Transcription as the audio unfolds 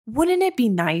Wouldn't it be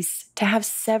nice to have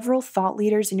several thought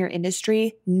leaders in your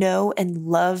industry know and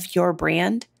love your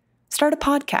brand? Start a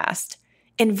podcast.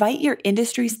 Invite your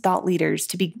industry's thought leaders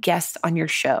to be guests on your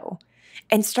show,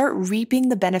 and start reaping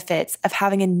the benefits of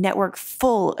having a network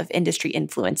full of industry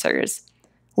influencers.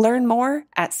 Learn more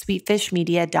at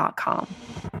sweetfishmedia.com.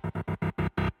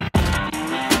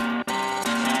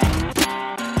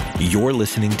 You're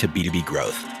listening to B2B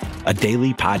Growth, a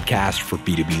daily podcast for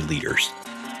B2B leaders.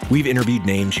 We've interviewed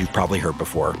names you've probably heard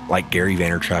before, like Gary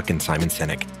Vaynerchuk and Simon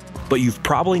Sinek, but you've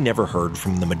probably never heard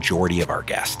from the majority of our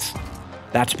guests.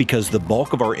 That's because the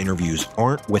bulk of our interviews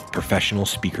aren't with professional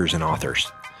speakers and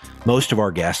authors. Most of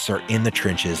our guests are in the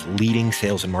trenches leading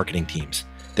sales and marketing teams.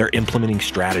 They're implementing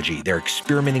strategy. They're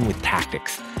experimenting with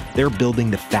tactics. They're building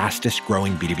the fastest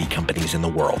growing B2B companies in the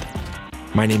world.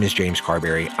 My name is James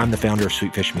Carberry. I'm the founder of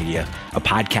Sweetfish Media, a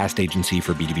podcast agency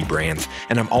for B2B brands,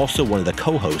 and I'm also one of the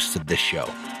co-hosts of this show.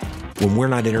 When we're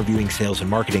not interviewing sales and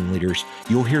marketing leaders,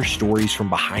 you'll hear stories from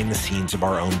behind the scenes of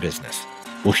our own business.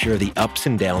 We'll share the ups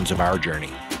and downs of our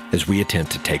journey as we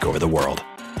attempt to take over the world.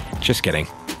 Just kidding.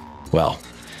 Well,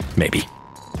 maybe.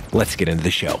 Let's get into the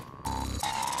show.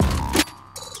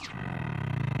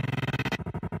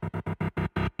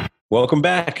 Welcome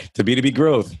back to B2B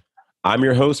Growth. I'm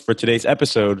your host for today's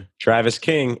episode, Travis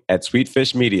King at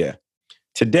Sweetfish Media.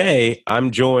 Today, I'm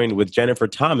joined with Jennifer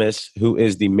Thomas, who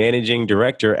is the Managing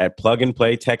Director at Plug and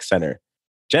Play Tech Center.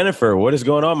 Jennifer, what is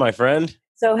going on, my friend?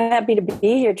 So happy to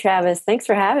be here, Travis. Thanks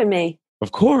for having me.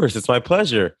 Of course, it's my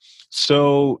pleasure.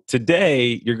 So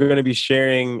today, you're going to be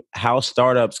sharing how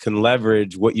startups can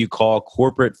leverage what you call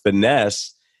corporate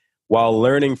finesse while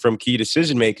learning from key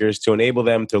decision makers to enable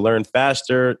them to learn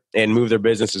faster and move their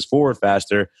businesses forward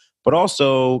faster, but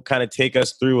also kind of take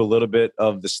us through a little bit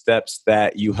of the steps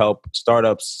that you help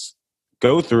startups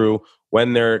go through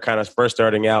when they're kind of first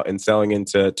starting out and selling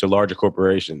into larger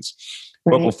corporations.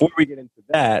 Right. But before we get into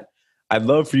that, I'd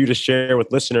love for you to share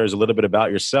with listeners a little bit about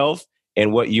yourself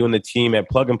and what you and the team at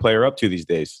Plug and Play are up to these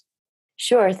days.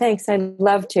 Sure, thanks. I'd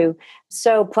love to.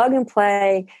 So Plug and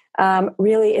Play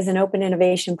really is an open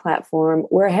innovation platform.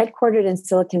 We're headquartered in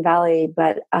Silicon Valley,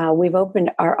 but we've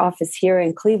opened our office here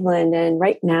in Cleveland. And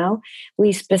right now,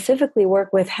 we specifically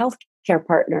work with healthcare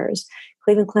partners,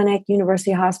 Cleveland Clinic,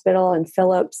 University Hospital, and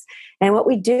Philips. And what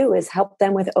we do is help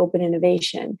them with open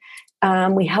innovation.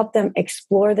 We help them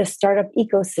explore the startup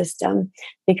ecosystem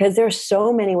because there are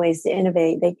so many ways to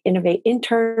innovate. They innovate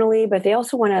internally, but they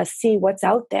also want to see what's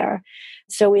out there.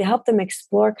 So we help them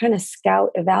explore, kind of scout,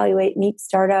 evaluate, meet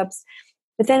startups.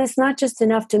 But then it's not just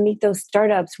enough to meet those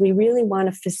startups. We really want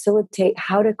to facilitate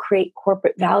how to create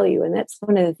corporate value. And that's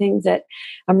one of the things that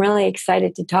I'm really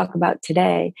excited to talk about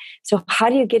today. So how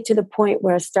do you get to the point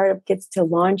where a startup gets to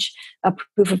launch a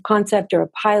proof of concept or a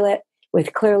pilot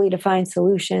with clearly defined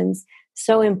solutions?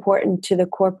 So important to the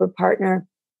corporate partner.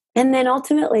 And then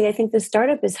ultimately, I think the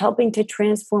startup is helping to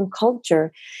transform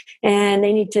culture. And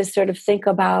they need to sort of think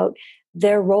about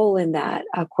their role in that.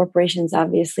 Corporations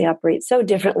obviously operate so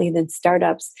differently than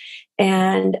startups.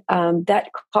 And that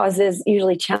causes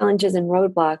usually challenges and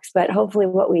roadblocks. But hopefully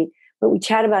what we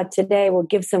chat about today will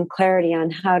give some clarity on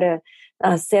how to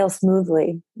sail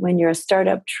smoothly when you're a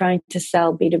startup trying to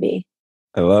sell B2B.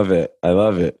 I love it. I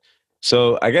love it.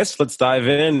 So I guess let's dive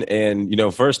in.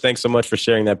 And, first, thanks so much for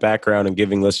sharing that background and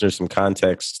giving listeners some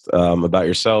context about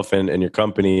yourself and your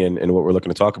company and what we're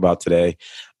looking to talk about today.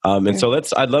 And so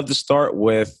I'd love to start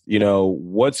with,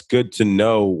 what's good to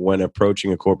know when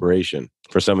approaching a corporation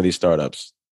for some of these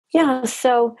startups? Yeah.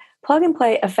 So Plug and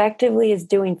Play effectively is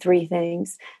doing three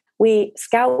things. We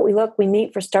scout, we look, we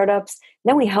meet for startups,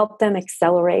 then we help them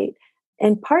accelerate.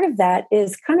 And part of that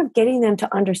is kind of getting them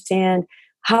to understand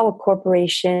how a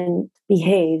corporation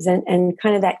behaves and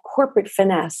kind of that corporate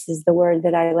finesse is the word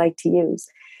that I like to use.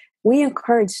 We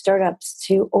encourage startups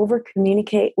to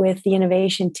over-communicate with the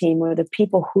innovation team or the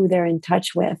people who they're in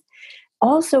touch with.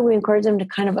 Also, we encourage them to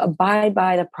kind of abide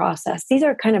by the process. These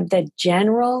are kind of the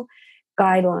general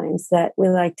guidelines that we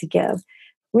like to give.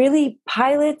 Really,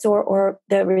 pilots or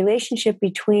the relationship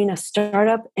between a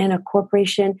startup and a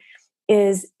corporation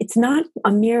it's not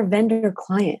a mere vendor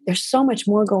client. There's so much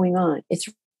more going on. It's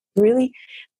really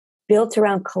built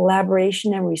around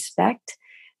collaboration and respect.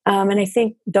 And I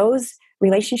think those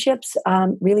relationships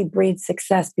really breed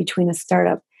success between a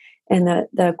startup and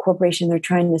the corporation they're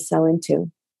trying to sell into.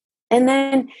 And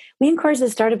then we encourage the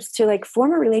startups to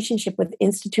form a relationship with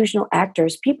institutional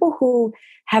actors, people who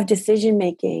have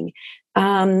decision-making,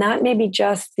 not maybe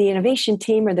just the innovation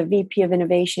team or the VP of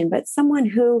innovation, but someone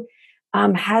who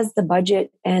has the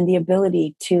budget and the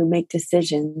ability to make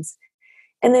decisions.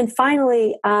 And then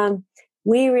finally,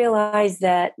 we realize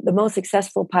that the most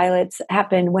successful pilots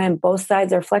happen when both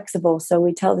sides are flexible. So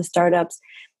we tell the startups,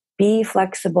 be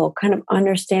flexible, kind of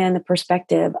understand the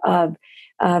perspective of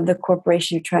the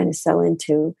corporation you're trying to sell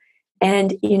into,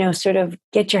 and, sort of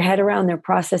get your head around their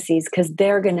processes, because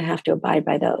they're going to have to abide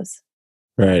by those.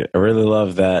 Right. I really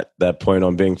love that point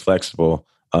on being flexible,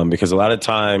 because a lot of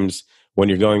times when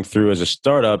you're going through as a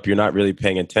startup, you're not really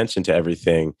paying attention to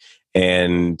everything.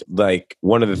 And like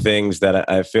one of the things that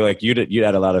I feel like you'd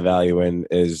add a lot of value in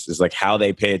is like how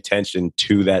they pay attention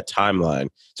to that timeline.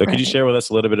 So could you share with us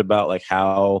a little bit about like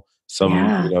how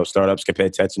some startups can pay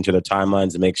attention to their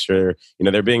timelines and make sure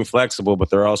they're being flexible, but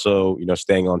they're also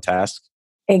staying on task?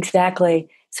 Exactly.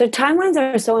 So timelines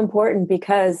are so important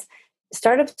because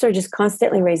startups are just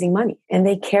constantly raising money, and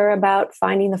they care about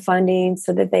finding the funding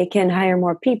so that they can hire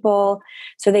more people,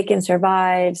 so they can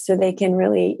survive, so they can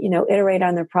really, iterate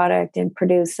on their product and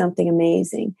produce something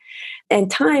amazing. And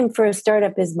time for a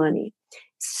startup is money.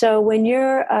 So when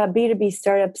you're a B2B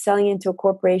startup selling into a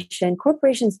corporation,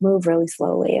 corporations move really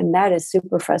slowly, and that is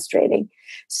super frustrating.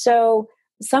 So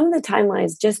some of the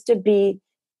timelines, just to be,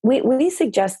 we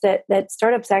suggest that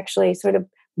startups actually sort of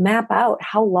map out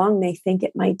how long they think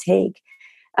it might take.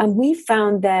 We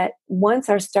found that once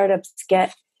our startups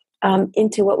get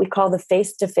into what we call the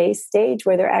face-to-face stage,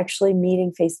 where they're actually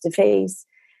meeting face-to-face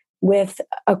with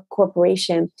a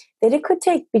corporation, that it could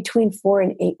take between 4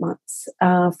 and 8 months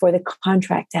for the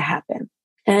contract to happen.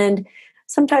 And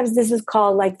sometimes this is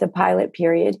called like the pilot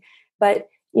period, but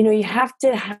you have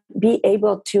to be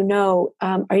able to know,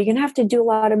 are you going to have to do a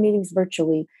lot of meetings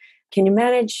virtually? Can you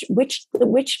manage which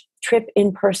trip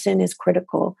in person is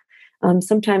critical?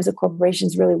 Sometimes the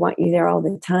corporations really want you there all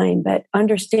the time, but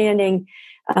understanding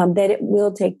that it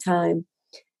will take time.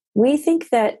 We think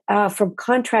that from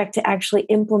contract to actually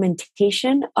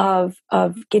implementation of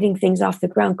getting things off the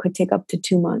ground could take up to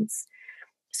 2 months.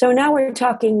 So now we're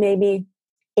talking maybe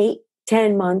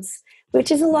 8-10 months,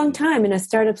 which is a long time in a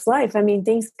startup's life. I mean,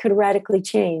 things could radically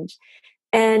change.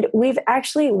 And we've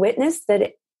actually witnessed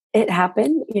that it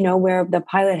happened, where the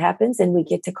pilot happens and we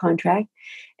get to contract.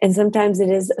 And sometimes it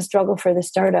is a struggle for the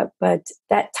startup, but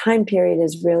that time period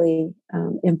is really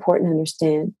important to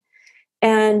understand.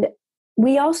 And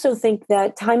we also think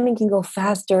that timing can go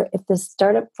faster if the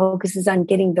startup focuses on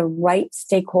getting the right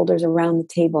stakeholders around the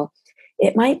table.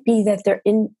 It might be that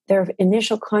their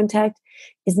initial contact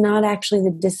is not actually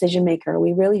the decision maker.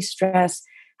 We really stress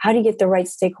how to get the right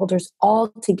stakeholders all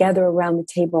together around the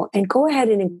table, and go ahead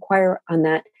and inquire on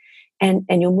that, and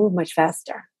you'll move much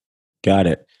faster. Got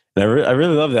it. And I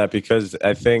really love that, because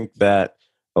I think that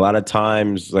a lot of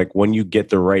times, like when you get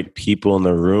the right people in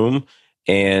the room,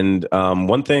 and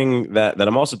one thing that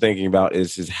I'm also thinking about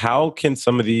is how can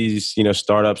some of these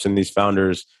startups and these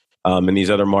founders and these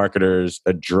other marketers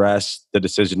address the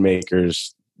decision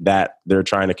makers that they're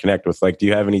trying to connect with? Like, do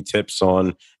you have any tips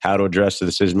on how to address the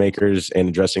decision makers and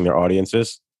addressing their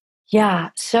audiences? Yeah.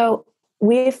 So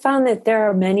we found that there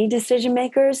are many decision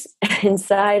makers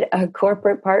inside a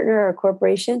corporate partner or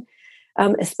corporation,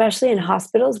 especially in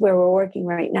hospitals where we're working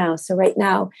right now. So right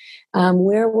now,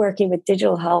 we're working with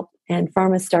digital health and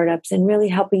pharma startups and really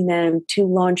helping them to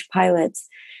launch pilots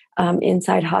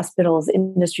inside hospitals,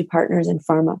 industry partners, and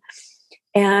pharma.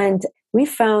 And we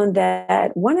found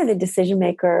that one of the decision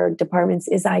maker departments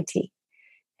is IT.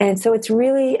 And so it's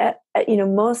really,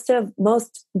 most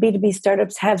B2B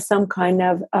startups have some kind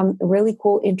of really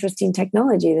cool, interesting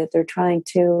technology that they're trying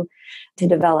to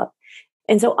develop.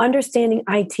 And so understanding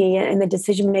IT and the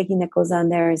decision making that goes on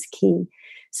there is key.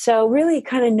 So really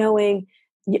kind of knowing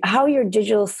how your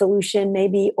digital solution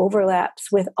maybe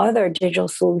overlaps with other digital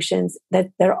solutions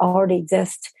that already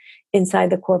exist inside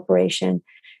the corporation.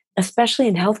 Especially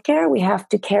in healthcare, we have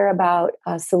to care about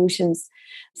solutions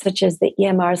such as the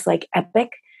EMRs like Epic.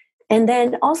 And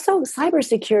then also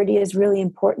cybersecurity is really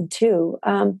important too.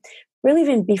 Really,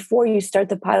 even before you start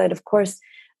the pilot, of course,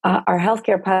 our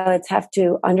healthcare pilots have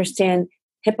to understand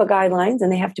HIPAA guidelines,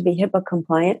 and they have to be HIPAA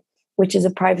compliant, which is a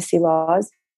privacy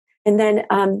laws. And then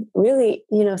really,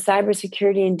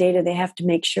 cybersecurity and data, they have to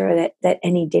make sure that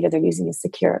any data they're using is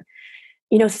secure.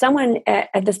 Someone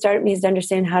at the startup needs to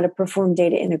understand how to perform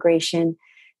data integration,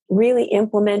 really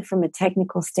implement from a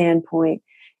technical standpoint.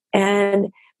 And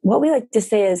what we like to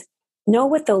say is know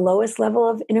what the lowest level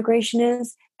of integration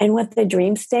is and what the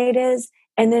dream state is.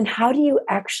 And then how do you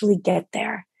actually get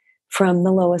there from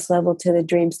the lowest level to the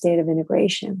dream state of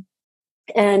integration?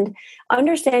 And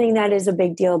understanding that is a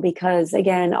big deal because,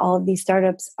 again, all of these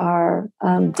startups are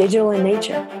digital in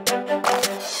nature.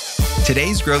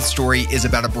 Today's growth story is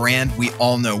about a brand we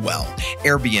all know well,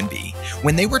 Airbnb.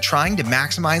 When they were trying to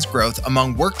maximize growth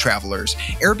among work travelers,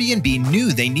 Airbnb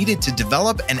knew they needed to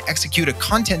develop and execute a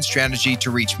content strategy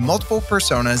to reach multiple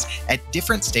personas at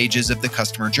different stages of the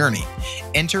customer journey.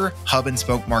 Enter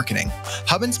Hub-and-Spoke.Marketing.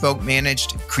 Hub-and-Spoke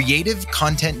managed creative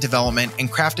content development and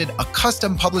crafted a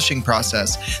custom publishing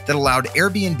process that allowed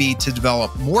Airbnb to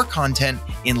develop more content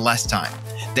in less time.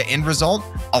 The end result?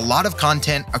 A lot of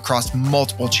content across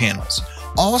multiple channels,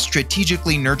 all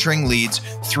strategically nurturing leads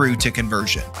through to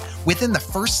conversion. Within the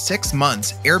first 6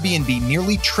 months, Airbnb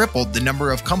nearly tripled the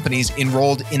number of companies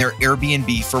enrolled in their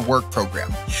Airbnb for Work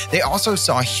program. They also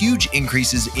saw huge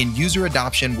increases in user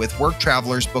adoption, with work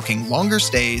travelers booking longer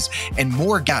stays and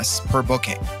more guests per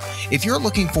booking. If you're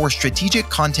looking for strategic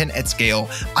content at scale,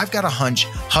 I've got a hunch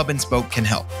Hub and Spoke can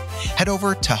help. Head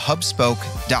over to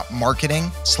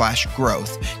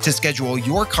HubSpoke.Marketing/growth to schedule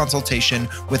your consultation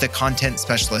with a content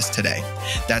specialist today.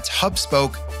 That's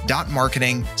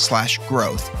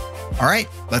HubSpoke.Marketing/growth. All right,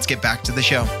 let's get back to the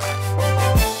show.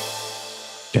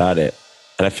 Got it.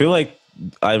 And I feel like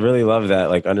I really love that,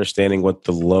 like understanding what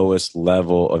the lowest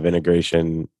level of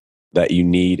integration that you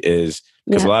need is.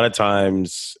 Because a lot of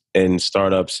times in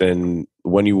startups and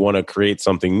when you want to create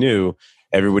something new,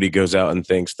 everybody goes out and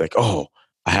thinks like, oh,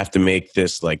 I have to make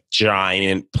this like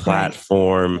giant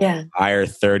platform, hire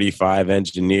 35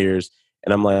 engineers.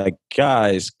 And I'm like,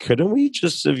 guys, couldn't we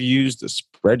just have used a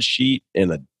spreadsheet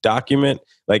in a document?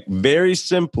 Like very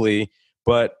simply,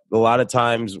 but a lot of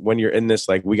times when you're in this,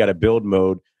 like we got to build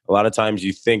mode, a lot of times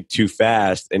you think too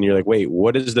fast and you're like, wait,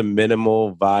 what is the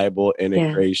minimal viable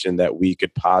integration that we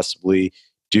could possibly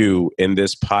do in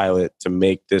this pilot to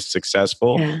make this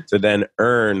successful to then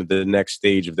earn the next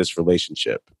stage of this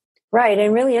relationship? Right.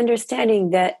 And really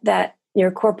understanding that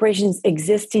your corporation's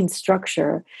existing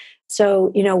structure.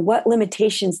 So, what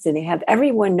limitations do they have?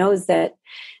 Everyone knows that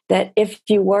if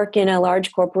you work in a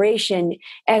large corporation,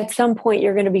 at some point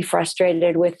you're going to be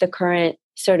frustrated with the current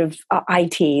sort of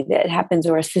IT that happens,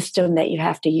 or a system that you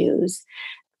have to use,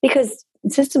 because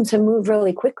systems have moved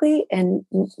really quickly and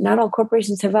not all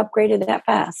corporations have upgraded that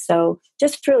fast. So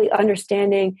just really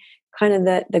understanding kind of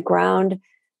the ground,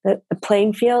 the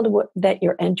playing field that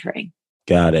you're entering.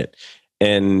 Got it.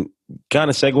 And kind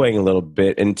of segueing a little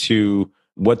bit into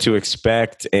what to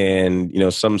expect and,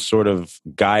 some sort of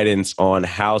guidance on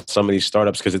how some of these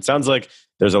startups, because it sounds like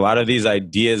there's a lot of these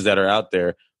ideas that are out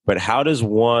there, but how does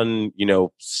one,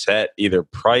 set either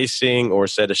pricing or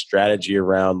set a strategy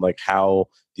around like how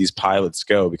these pilots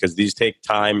go? Because these take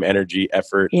time, energy,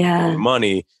 effort, and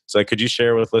money. So like, could you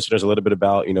share with listeners a little bit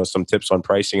about, some tips on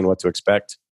pricing and what to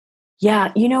expect?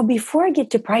 Yeah. Before I get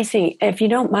to pricing, if you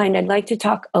don't mind, I'd like to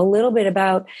talk a little bit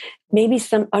about maybe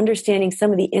some understanding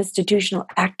some of the institutional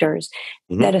actors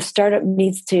that a startup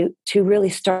needs to really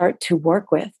start to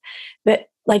work with. But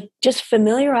like just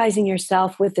familiarizing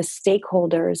yourself with the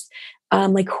stakeholders,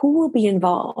 like who will be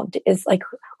involved, is like,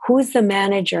 who's the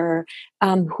manager,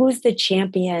 who's the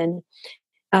champion.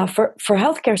 For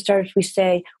healthcare startups, we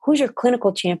say, who's your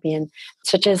clinical champion,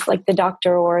 such as like the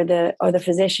doctor or the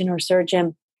physician or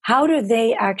surgeon. How do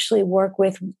they actually work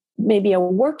with maybe a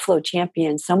workflow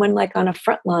champion, someone like on a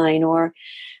front line, or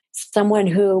someone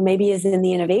who maybe is in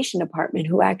the innovation department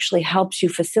who actually helps you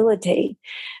facilitate?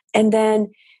 And then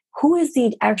who is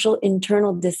the actual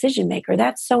internal decision maker?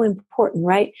 That's so important,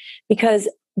 right? Because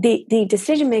the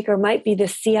decision maker might be the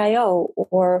CIO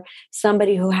or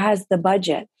somebody who has the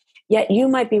budget. Yet you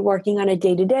might be working on a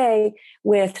day-to-day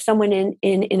with someone in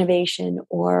innovation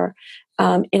or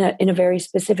in a very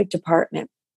specific department.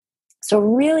 So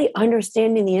really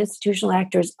understanding the institutional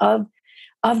actors of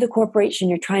the corporation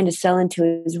you're trying to sell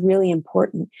into is really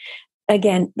important.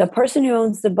 Again, the person who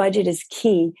owns the budget is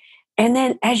key. And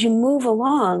then as you move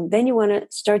along, then you want to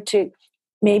start to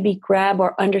maybe grab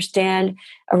or understand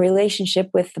a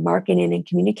relationship with the marketing and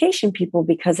communication people,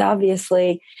 because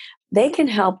obviously they can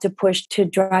help to push to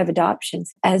drive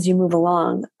adoptions as you move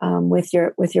along with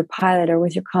your pilot or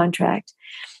with your contract.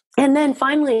 And then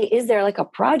finally, is there like a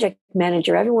project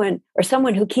manager, everyone, or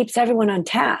someone who keeps everyone on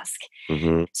task?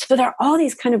 So there are all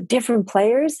these kind of different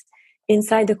players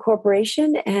inside the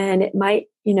corporation, and it might,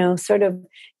 sort of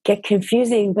get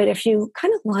confusing. But if you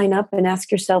kind of line up and ask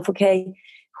yourself, okay,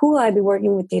 who will I be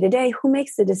working with day to day? Who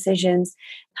makes the decisions?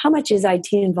 How much is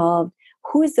IT involved?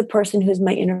 Who is the person who's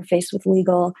my interface with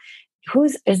legal?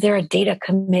 Is there a data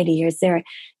committee? Is there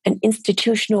an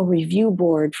institutional review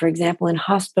board? For example, in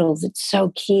hospitals, it's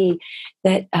so key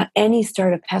that any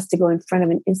startup has to go in front of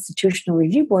an institutional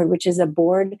review board, which is a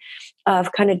board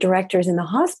of kind of directors in the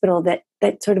hospital that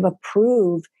sort of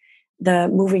approve the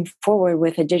moving forward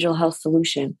with a digital health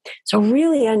solution. So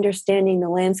really understanding the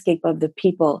landscape of the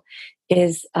people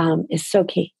is so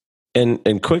key.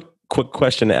 And quick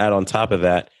question to add on top of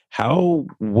that.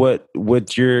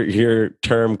 What's your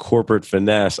term corporate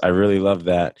finesse? I really love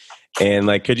that. And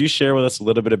like, could you share with us a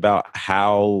little bit about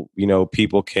how,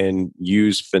 people can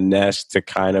use finesse to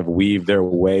kind of weave their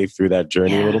way through that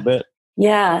journey a little bit?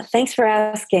 Yeah, thanks for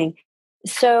asking.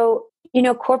 So,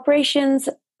 corporations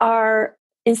are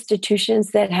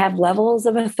institutions that have levels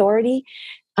of authority.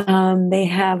 They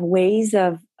have ways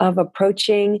of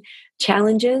approaching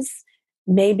challenges.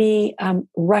 Maybe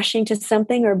rushing to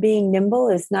something or being nimble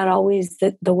is not always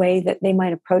the way that they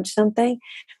might approach something.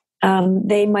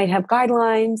 They might have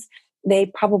guidelines. They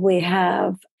probably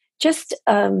have just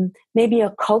maybe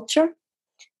a culture.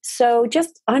 So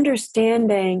just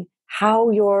understanding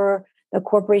how the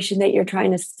corporation that you're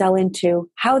trying to sell into,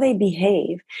 how they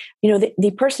behave.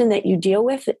 The person that you deal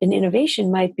with in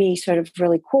innovation might be sort of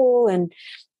really cool and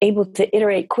able to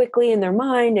iterate quickly in their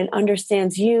mind and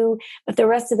understands you, but the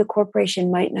rest of the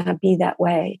corporation might not be that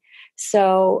way.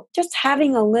 So just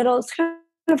having it's kind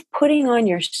of putting on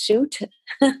your suit,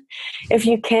 if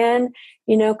you can,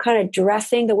 kind of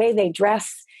dressing the way they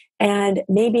dress, and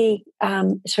maybe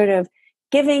sort of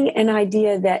giving an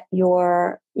idea that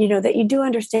that you do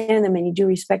understand them and you do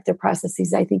respect their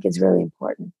processes, I think is really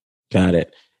important. Got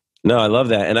it. No, I love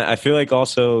that. And I feel like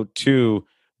also too,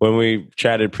 when we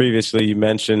chatted previously, you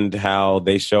mentioned how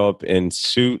they show up in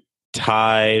suit,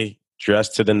 tie,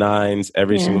 dressed to the nines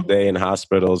every single day in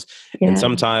hospitals. Yeah. And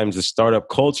sometimes the startup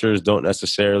cultures don't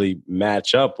necessarily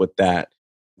match up with that.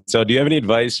 So do you have any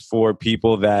advice for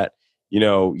people that,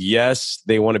 yes,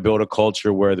 they want to build a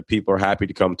culture where the people are happy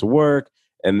to come to work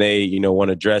and they, want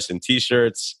to dress in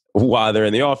t-shirts while they're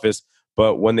in the office,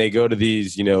 but when they go to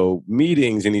these,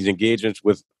 meetings and these engagements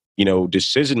with,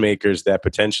 decision makers that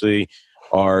potentially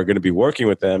are going to be working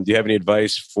with them, do you have any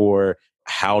advice for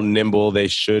how nimble they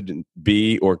should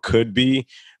be or could be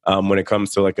when it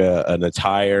comes to like an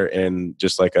attire and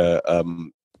just like a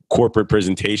corporate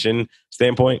presentation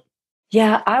standpoint?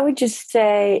 Yeah, I would just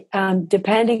say,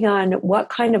 depending on what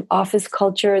kind of office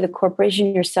culture the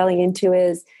corporation you're selling into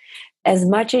is, as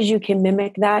much as you can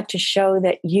mimic that to show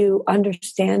that you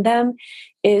understand them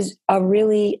is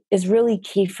really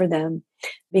key for them.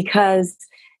 Because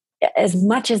as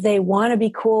much as they want to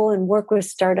be cool and work with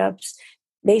startups,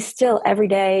 they still every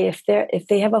day, if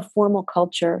they have a formal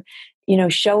culture,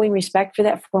 showing respect for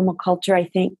that formal culture, I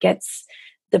think gets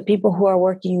the people who are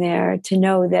working there to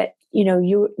know that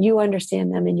you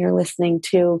understand them and you're listening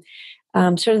to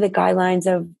sort of the guidelines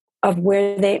of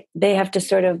where they have to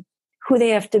sort of who they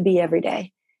have to be every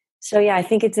day. So yeah, I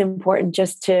think it's important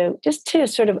just to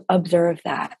sort of observe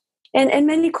that. And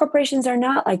many corporations are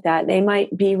not like that. They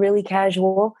might be really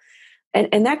casual.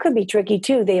 And that could be tricky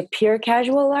too. They appear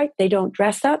casual, like they don't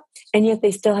dress up, and yet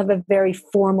they still have a very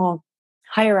formal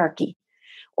hierarchy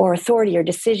or authority or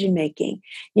decision making.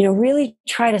 Really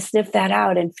try to sniff that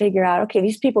out and figure out, okay,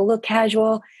 these people look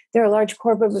casual, they're a large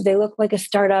corporate, but they look like a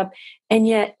startup. And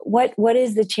yet what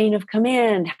is the chain of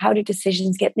command? How do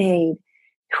decisions get made?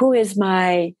 Who is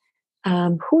my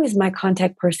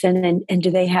contact person, and do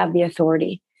they have the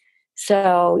authority?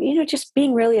 So, just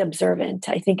being really observant,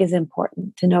 I think, is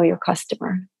important to know your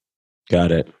customer.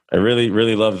 Got it. I really,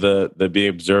 really love the be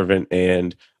observant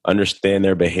and understand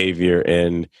their behavior.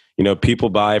 And, people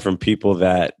buy from people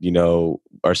that,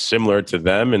 are similar to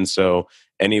them. And so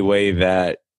any way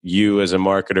that you as a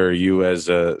marketer, you as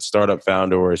a startup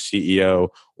founder or a CEO,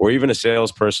 or even a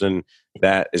salesperson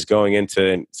that is going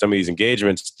into some of these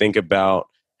engagements, think about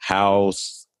how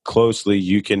closely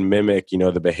you can mimic,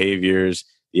 the behaviors,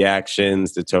 the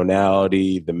actions, the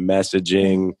tonality, the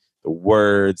messaging, the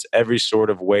words, every sort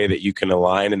of way that you can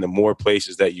align. And the more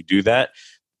places that you do that,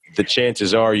 the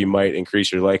chances are you might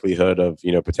increase your likelihood of,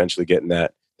 potentially getting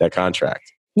that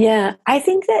contract. Yeah, I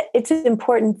think that it's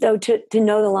important though to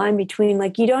know the line between,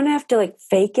 like, you don't have to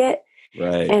fake it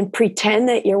and pretend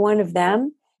that you're one of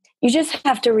them. You just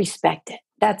have to respect it.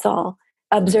 That's all.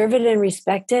 Observe it and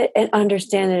respect it and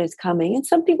understand that it's coming. And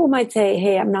some people might say,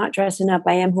 hey, I'm not dressing up.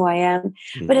 I am who I am.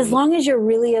 Mm-hmm. But as long as you're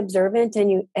really observant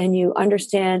and you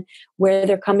understand where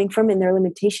they're coming from and their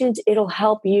limitations, it'll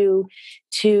help you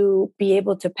to be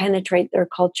able to penetrate their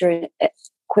culture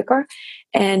quicker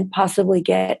and possibly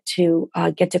get to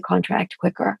contract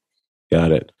quicker.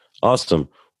 Got it. Awesome.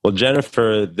 Well,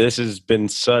 Jennifer, this has been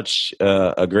such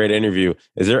a great interview.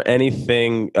 Is there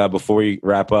anything, before we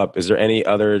wrap up, is there any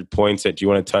other points that you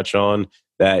want to touch on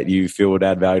that you feel would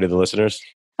add value to the listeners?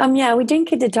 Yeah, we didn't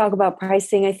get to talk about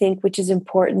pricing, I think, which is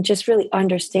important. Just really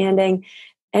understanding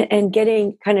and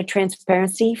getting kind of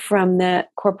transparency from the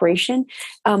corporation,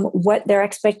 what their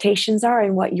expectations are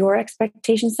and what your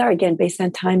expectations are. Again, based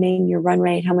on timing, your run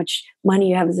rate, how much money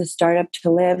you have as a startup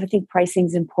to live. I think pricing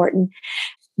is important.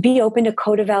 Be open to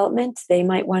co-development. They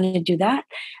might want to do that.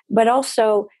 But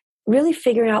also really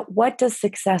figuring out, what does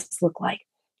success look like?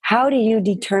 How do you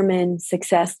determine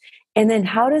success? And then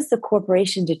how does the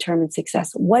corporation determine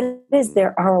success? What is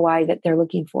their ROI that they're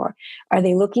looking for? Are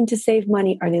they looking to save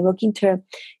money? Are they looking to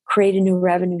create a new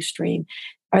revenue stream?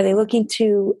 Are they looking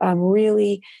to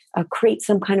really create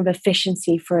some kind of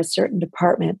efficiency for a certain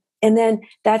department? And then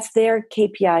that's their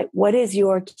KPI. What is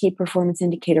your key performance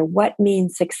indicator? What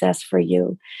means success for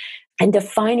you? And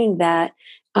defining that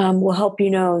will help you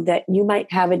know that you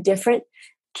might have a different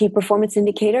key performance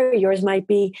indicator. Yours might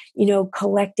be,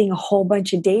 collecting a whole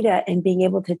bunch of data and being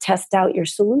able to test out your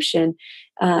solution.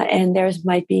 And theirs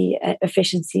might be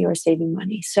efficiency or saving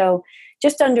money. So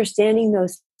just understanding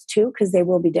those two, because they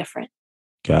will be different.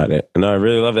 Got it. And I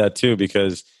really love that too,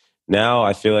 because now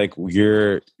I feel like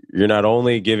you're not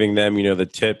only giving them, the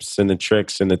tips and the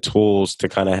tricks and the tools to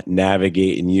kind of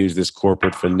navigate and use this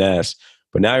corporate finesse,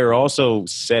 but now you're also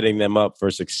setting them up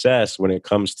for success when it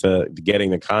comes to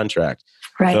getting the contract.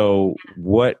 Right. So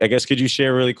could you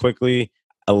share really quickly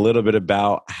a little bit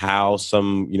about how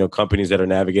some, companies that are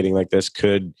navigating like this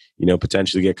could,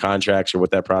 potentially get contracts, or what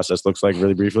that process looks like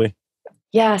really briefly?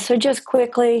 Yeah. So just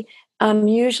quickly,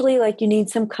 usually you need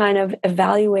some kind of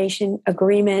evaluation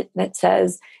agreement that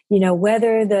says,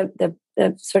 whether the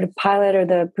sort of pilot or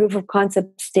the proof of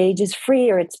concept stage is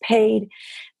free or it's paid.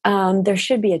 There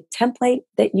should be a template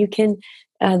that you can,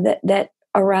 that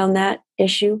around that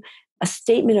issue. A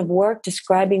statement of work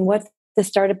describing what the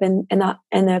startup and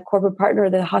the corporate partner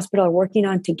or the hospital are working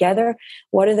on together.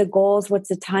 What are the goals? What's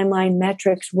the timeline,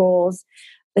 metrics, roles?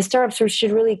 The startups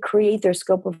should really create their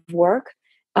scope of work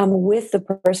with the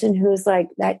person who's like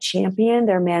that champion,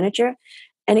 their manager.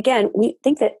 And again, we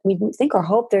think or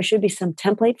hope there should be some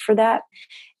template for that.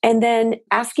 And then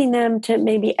asking them to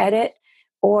maybe edit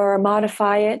or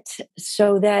modify it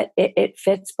so that it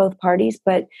fits both parties.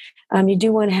 But you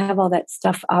do want to have all that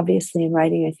stuff obviously in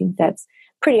writing. I think that's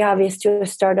pretty obvious to a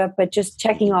startup, but just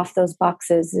checking off those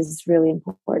boxes is really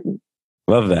important.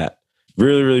 Love that.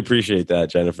 Really, really appreciate that,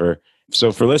 Jennifer.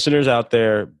 So for listeners out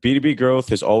there, B2B growth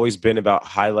has always been about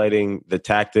highlighting the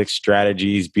tactics,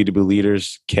 strategies B2B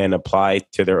leaders can apply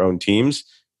to their own teams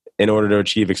in order to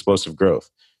achieve explosive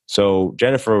growth. So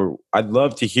Jennifer, I'd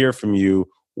love to hear from you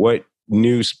what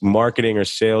new marketing or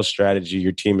sales strategy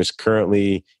your team is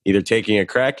currently either taking a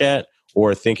crack at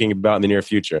or thinking about in the near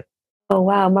future. Oh,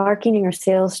 wow. Marketing or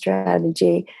sales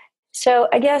strategy. So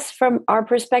I guess from our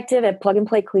perspective at Plug and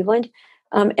Play Cleveland,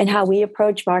 and how we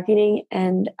approach marketing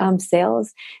and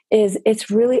sales is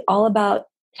it's really all about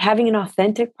having an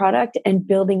authentic product and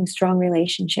building strong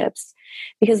relationships.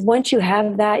 Because once you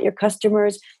have that, your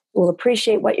customers will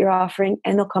appreciate what you're offering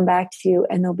and they'll come back to you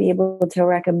and they'll be able to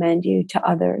recommend you to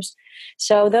others.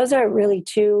 So those are really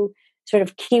two sort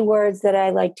of keywords that I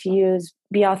like to use.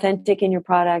 Be authentic in your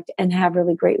product and have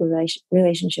really great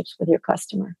relationships with your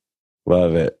customer.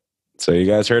 Love it. So you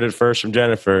guys heard it first from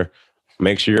Jennifer.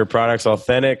 Make sure your product's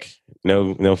authentic,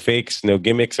 no fakes, no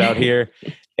gimmicks out here.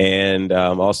 And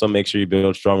also make sure you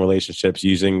build strong relationships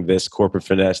using this corporate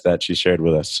finesse that she shared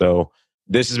with us. So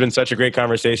this has been such a great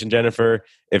conversation, Jennifer.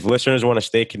 If listeners want to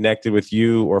stay connected with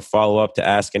you or follow up to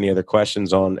ask any other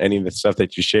questions on any of the stuff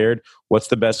that you shared, what's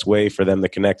the best way for them to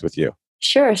connect with you?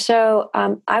 Sure. So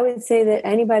I would say that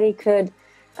anybody could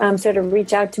sort of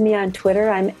reach out to me on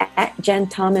Twitter. I'm at Jen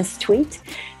Thomas Tweet,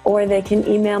 or they can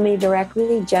email me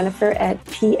directly,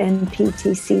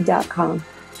 jennifer@pnptc.com.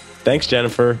 Thanks,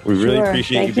 Jennifer. We really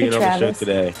appreciate you being on the show Travis.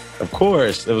 today. Of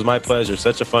course. It was my pleasure.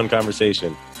 Such a fun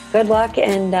conversation. Good luck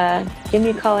and give me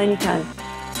a call anytime.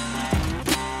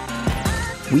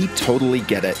 We totally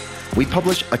get it. We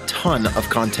publish a ton of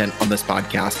content on this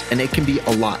podcast, and it can be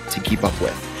a lot to keep up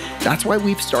with. That's why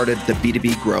we've started the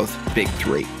B2B Growth Big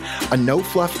Three, a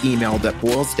no-fluff email that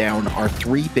boils down our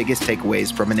 3 biggest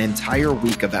takeaways from an entire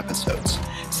week of episodes.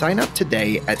 Sign up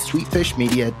today at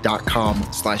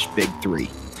sweetfishmedia.com/big3.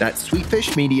 That's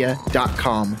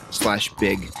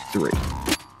sweetfishmedia.com/big3.